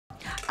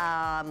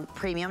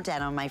Premium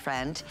denim, my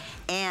friend.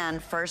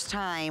 And first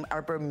time,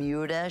 our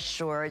Bermuda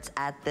shorts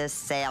at this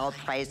sale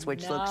price,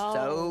 which looks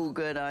so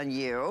good on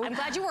you. I'm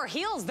glad you wore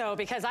heels, though,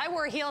 because I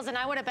wore heels and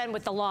I would have been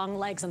with the long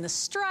legs and the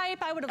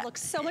stripe. I would have looked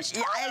so much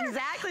taller. Yeah,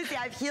 exactly. See,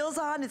 I have heels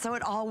on, and so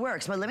it all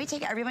works. But let me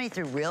take everybody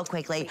through real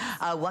quickly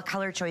what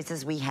color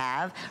choices we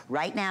have.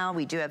 Right now,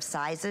 we do have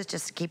sizes.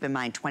 Just keep in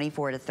mind,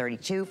 24 to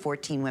 32,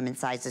 14 women's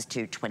sizes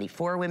to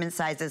 24 women's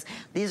sizes.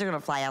 These are going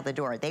to fly out the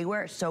door. They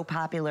were so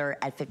popular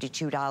at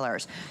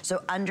 $52.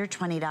 So under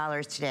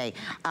 $20 today.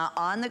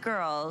 On the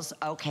girls,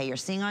 okay, you're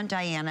seeing on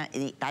Diana,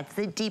 that's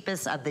the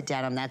deepest of the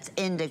denim. That's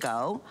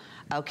indigo.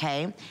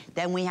 Okay,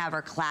 then we have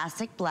our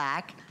classic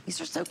black. These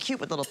are so cute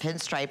with little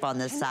pinstripe on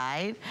this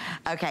side.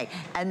 Okay,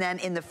 and then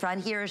in the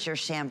front here is your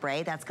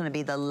chambray. That's gonna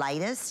be the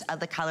lightest of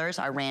the colors.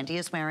 Our Randy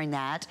is wearing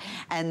that.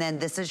 And then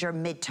this is your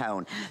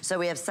mid-tone. So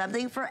we have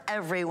something for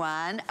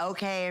everyone.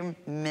 Okay,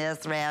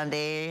 Miss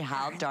Randy,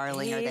 how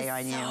darling are they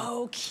on you?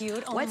 So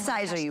cute. Oh what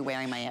size are you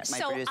wearing, my producer's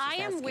So I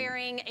am asking.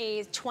 wearing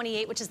a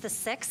 28, which is the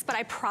 6, but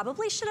I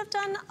probably should have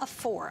done a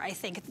 4, I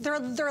think. They're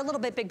a little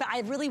bit big, but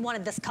I really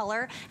wanted this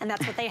color, and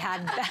that's what they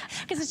had,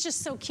 because it's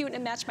just so cute and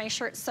it matched my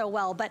shirt so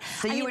well. But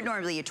so you would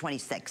normally a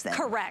 26 then?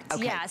 Correct,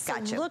 okay, yeah. So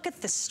gotcha. look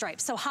at the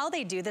stripe. So how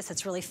they do this,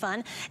 it's really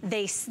fun.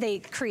 They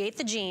create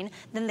the jean,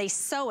 then they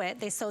sew it,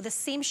 they sew the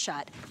seam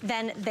shut,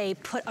 then they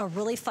put a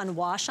really fun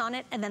wash on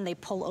it, and then they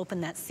pull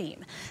open that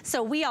seam.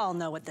 So we all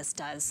know what this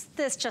does.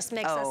 This just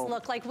makes us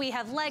look like we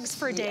have legs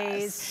for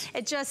days.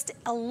 It just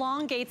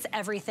elongates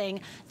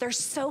everything. They're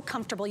so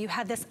comfortable. You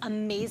have this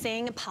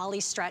amazing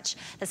poly stretch,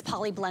 this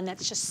poly blend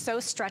that's just so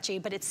stretchy,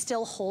 but it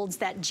still holds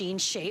that jean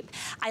shape.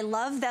 I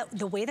love that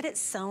the way that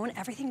it's sewn,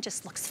 everything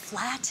just looks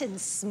flat and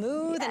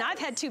smooth, and I've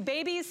had 2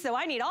 babies, so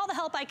I need all the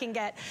help I can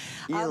get.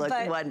 You look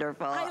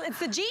wonderful. It's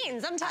the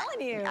jeans, I'm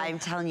telling you. I'm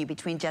telling you,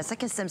 between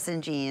Jessica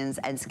Simpson jeans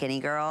and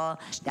Skinnygirl,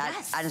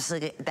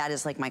 honestly, that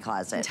is like my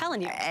closet. I'm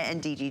telling you.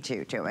 And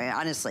DG too.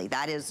 Honestly,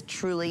 that is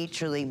truly,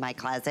 truly my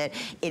closet.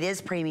 It is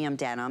premium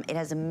denim. It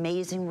has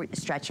amazing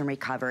stretch and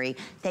recovery.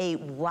 They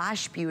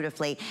wash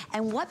beautifully.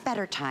 And what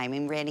better time?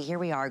 And Randy, here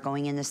we are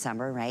going into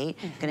summer, right?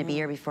 Gonna be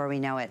here before we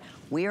know it.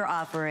 We are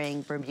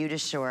offering Bermuda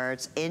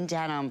shorts in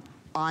denim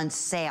on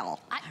sale,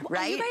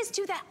 right? You guys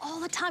do that all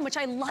the time, which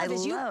I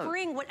love. You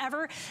bring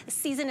whatever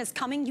season is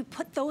coming, you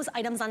put those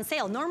items on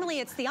sale. Normally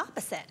it's the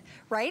opposite,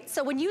 right?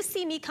 So when you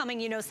see me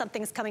coming, you know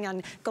something's going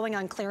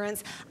on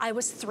clearance. I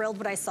was thrilled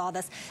when I saw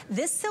this.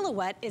 This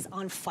silhouette is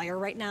on fire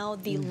right now.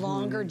 The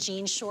longer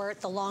jean short,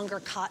 the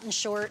longer cotton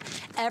short,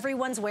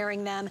 everyone's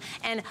wearing them.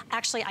 And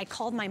actually, I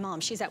called my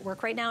mom. She's at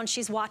work right now, and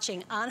she's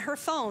watching on her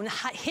phone,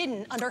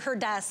 hidden under her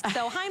desk.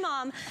 So, hi,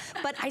 Mom.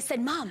 But I said,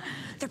 Mom,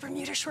 the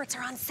Bermuda shorts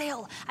are on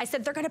sale. I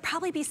said, they're gonna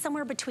probably be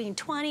somewhere between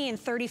 20 and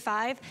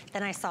 35.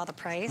 Then I saw the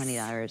price.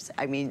 $20.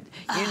 I mean,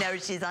 you know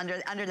she's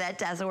under that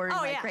desk ordering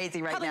like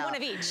crazy right now. Probably one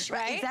of each,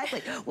 right?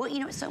 Exactly. Well, you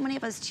know, so many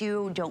of us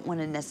too don't want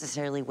to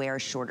necessarily wear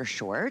shorter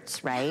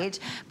shorts, right?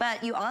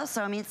 But you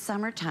also, I mean, it's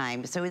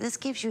summertime, so this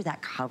gives you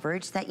that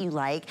coverage that you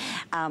like.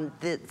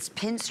 The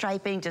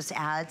pinstriping just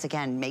adds,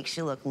 again, makes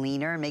you look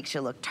leaner, makes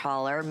you look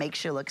taller,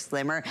 makes you look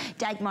slimmer.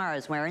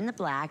 Dagmara's wearing the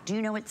black. Do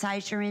you know what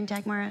size you're in,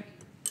 Dagmara?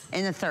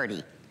 In the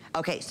 30.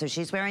 Okay, so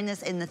she's wearing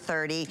this in the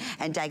 30,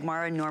 and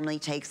Dagmara normally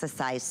takes a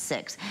size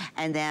 6.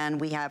 And then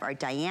we have our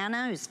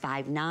Diana, who's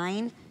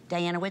 5'9".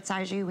 Diana, what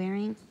size are you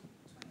wearing?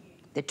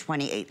 The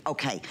 28,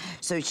 okay.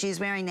 So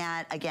she's wearing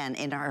that, again,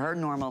 in her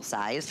normal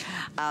size.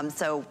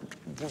 So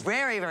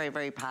very, very,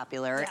 very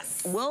popular.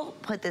 Yes. We'll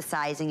put the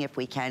sizing if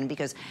we can,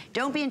 because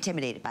don't be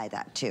intimidated by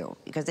that too,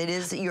 because it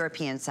is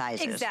European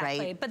sizes,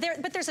 right? But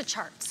there's a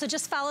chart. So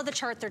just follow the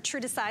chart, they're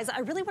true to size. I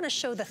really wanna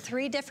show the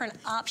 3 different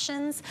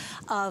options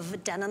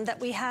of denim that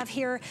we have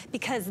here,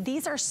 because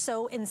these are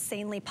so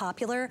insanely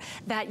popular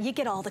that you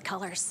get all the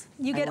colors.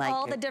 You get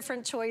all the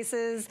different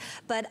choices,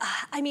 but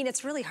I mean,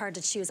 it's really hard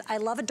to choose. I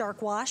love a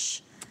dark wash.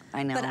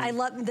 I know. But I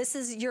love, this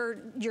is your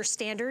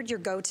standard, your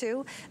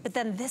go-to, but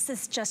then this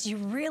is just, you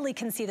really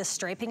can see the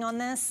striping on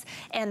this,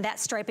 and that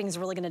striping is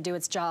really gonna do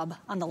its job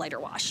on the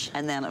lighter wash.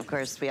 And then, of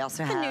course, we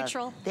also have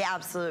neutral. The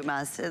absolute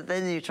must,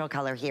 the neutral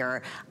color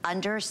here,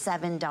 under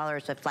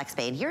 $7 with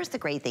FlexPay. And here's the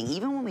great thing,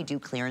 even when we do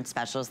clearance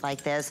specials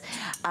like this,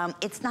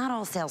 it's not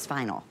all sales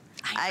final.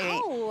 I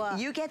know.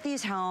 You get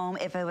these home,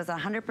 if it was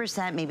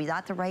 100%, maybe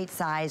not the right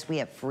size, we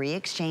have free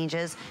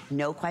exchanges,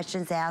 no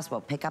questions asked.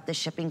 We'll pick up the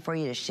shipping for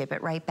you to ship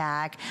it right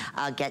back.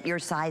 Get your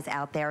size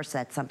out there, so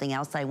that's something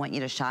else I want you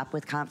to shop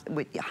with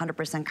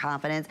 100%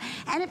 confidence.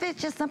 And if it's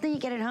just something you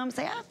get at home,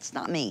 say, it's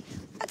not me.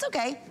 That's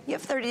okay. You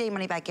have 30-day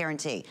money-back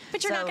guarantee.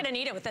 But you're not gonna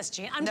need it with this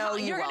jean. I'm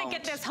telling you, you're gonna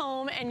get this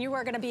home and you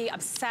are gonna be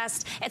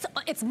obsessed.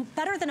 It's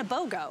better than a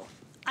BOGO.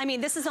 I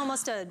mean, this is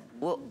almost a...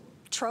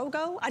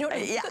 Trogo? I don't know.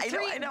 Yeah,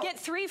 I know. Get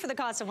 3 for the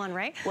cost of 1,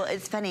 right? Well,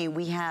 it's funny.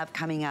 We have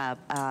coming up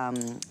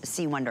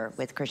Sea Wonder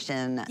with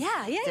Christian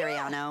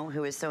Siriano,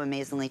 who is so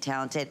amazingly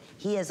talented.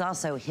 He is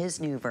also his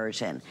new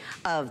version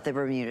of the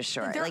Bermuda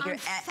short. They're like on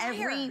fire.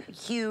 Every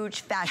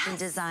huge fashion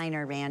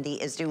designer, Randy,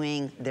 is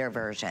doing their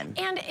version.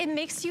 And it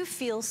makes you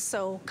feel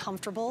so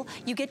comfortable.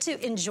 You get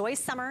to enjoy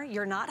summer.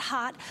 You're not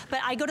hot. But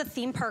I go to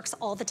theme parks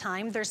all the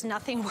time. There's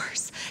nothing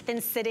worse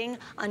than sitting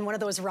on one of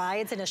those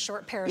rides in a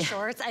short pair of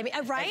shorts. I mean,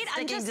 right?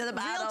 I'm just real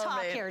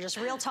talk here, just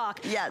real talk.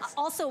 Yes.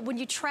 Also, when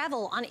you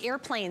travel on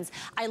airplanes,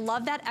 I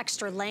love that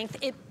extra length.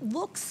 It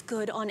looks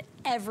good on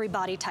every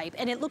body type,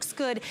 and it looks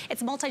good.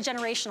 It's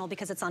multi-generational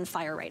because it's on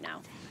fire right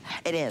now.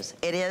 It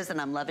is,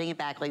 and I'm loving it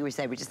back. Like we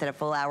said, we just had a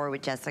full hour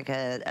with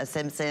Jessica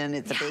Simpson.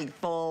 It's a big,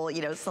 full,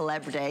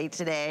 celebrity day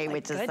today,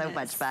 which is so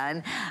much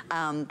fun.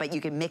 But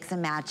you can mix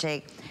and match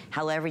it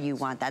however you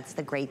want. That's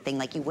the great thing,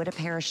 like you would a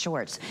pair of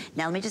shorts.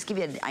 Now, let me just give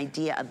you an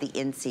idea of the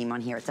inseam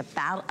on here. It's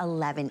about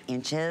 11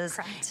 inches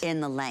in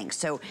the length.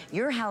 So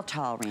you're how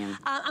tall, Rand?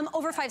 I'm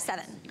over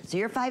 5'7". So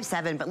you're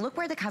 5'7", but look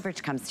where the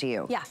coverage comes to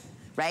you. Yeah.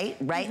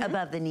 Right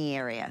above the knee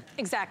area.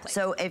 Exactly.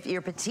 So if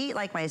you're petite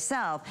like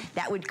myself,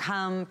 that would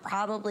come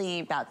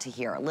probably about to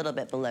here, a little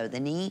bit below the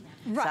knee.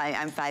 Right. So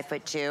I'm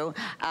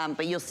 5'2",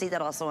 but you'll see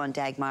that also on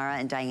Dagmara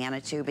and Diana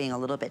too, being a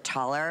little bit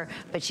taller,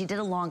 but she did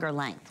a longer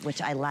length,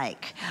 which I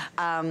like.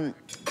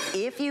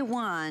 If you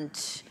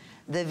want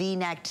the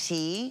V-neck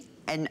tee,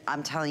 and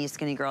I'm telling you,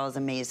 Skinnygirl is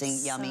amazing,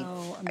 yummy.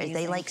 Amazing.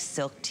 They like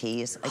silk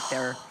tees, like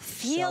they're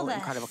so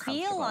incredible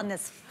comfortable. Feel on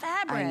this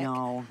fabric. I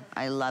know,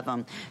 I love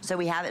them. So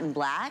we have it in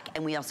black,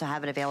 and we also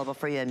have it available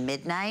for you in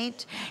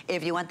midnight.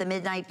 If you want the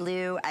midnight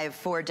blue, I have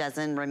 4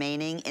 dozen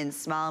remaining in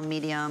small,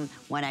 medium,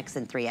 1X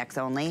and 3X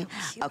only.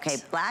 Okay,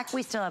 black,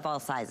 we still have all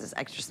sizes,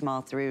 extra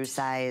small through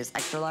size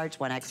extra large,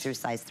 1X through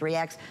size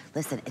 3X.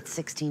 Listen, it's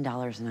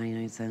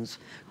 $16.99.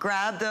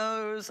 Grab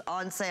those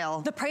on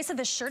sale. The price of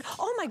this shirt,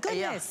 oh my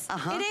goodness.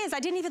 It is, I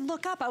didn't even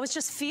look up. I was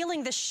just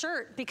feeling the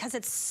shirt because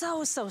it's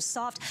so, so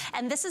soft.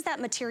 And this is that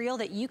material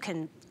that you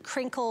can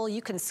crinkle,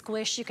 you can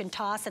squish, you can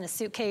toss in a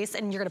suitcase,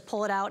 and you're gonna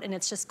pull it out, and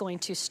it's just going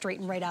to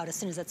straighten right out as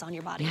soon as it's on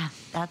your body. Yeah,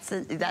 that's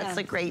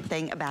the great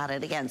thing about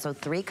it. Again, so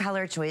 3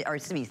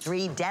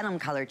 denim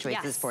color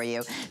choices for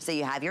you. So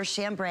you have your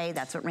chambray,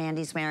 that's what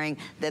Randy's wearing,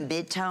 the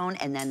mid-tone,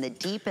 and then the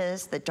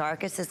deepest, the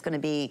darkest is gonna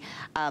be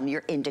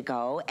your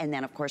indigo, and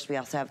then of course we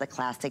also have the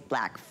classic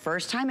black.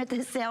 First time at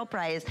this sale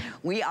price,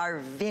 we are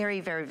very,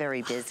 very,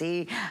 very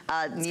busy.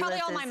 It's probably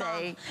all my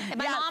mom. And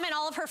my mom and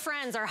all of her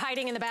friends are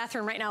hiding in the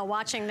bathroom right now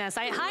watching this.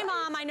 Hi,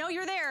 Mom, I know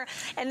you're there.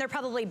 And they're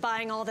probably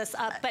buying all this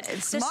up. But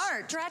it's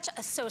smart. Stretch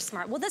is so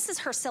smart. Well, this is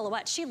her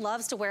silhouette. She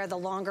loves to wear the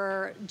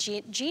longer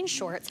jean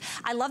shorts.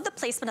 I love the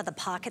placement of the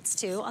pockets,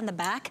 too, on the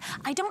back.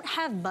 I don't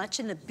have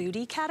much in the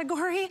booty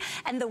category.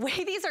 And the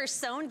way these are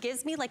sewn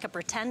gives me like a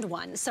pretend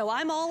one. So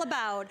I'm all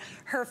about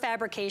her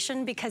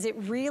fabrication because it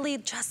really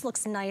just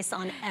looks nice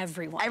on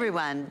everyone.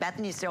 Everyone. Beth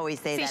used to always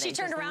say that. She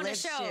turned around to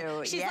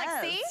show. She's like,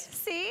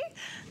 see?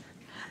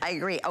 I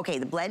agree. Okay,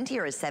 the blend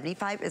here is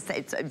 75,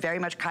 it's very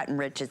much cotton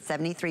rich. It's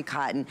 73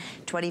 cotton,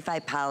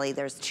 25 poly.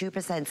 There's 2%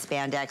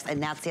 spandex,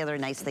 and that's the other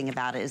nice thing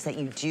about it is that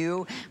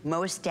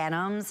most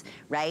denims,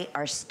 right,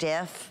 are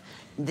stiff.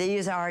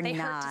 These are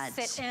not.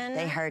 They hurt to sit in.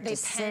 They hurt to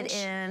sit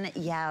in,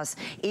 yes.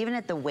 Even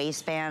at the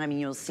waistband, I mean,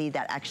 you'll see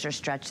that extra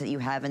stretch that you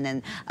have, and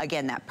then,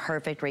 again, that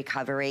perfect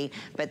recovery.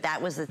 But that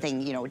was the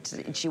thing,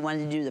 she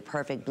wanted to do the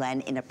perfect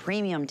blend in a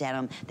premium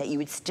denim that you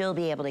would still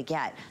be able to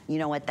get,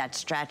 that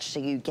stretch so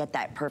you get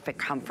that perfect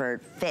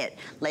comfort fit.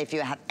 Like if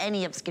you have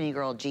any of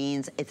Skinnygirl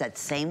jeans, it's that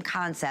same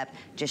concept,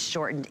 just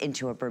shortened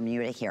into a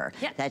Bermuda here.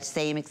 Yep. That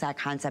same exact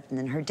concept, and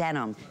then her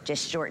denim,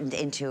 just shortened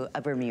into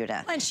a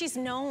Bermuda. And she's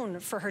known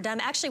for her denim.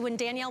 Actually, when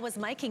Danielle was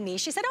miking me,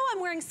 she said, oh,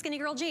 I'm wearing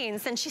Skinnygirl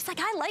jeans. And she's like,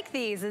 I like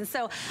these. And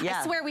so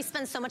I swear we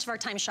spend so much of our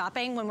time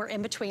shopping when we're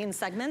in between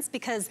segments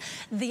because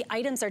the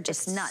items are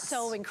just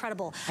so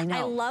incredible.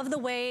 I love the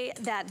way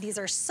that these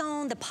are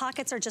sewn. The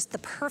pockets are just the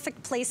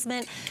perfect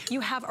placement.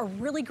 You have a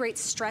really great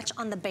stretch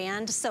on the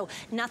band, so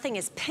nothing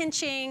is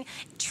pinching,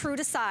 true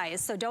to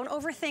size. So don't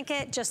overthink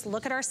it. Just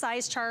look at our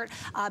size chart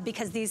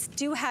because these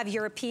do have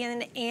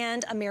European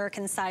and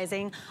American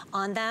sizing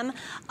on them.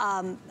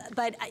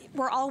 But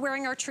we're all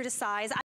wearing our true to size.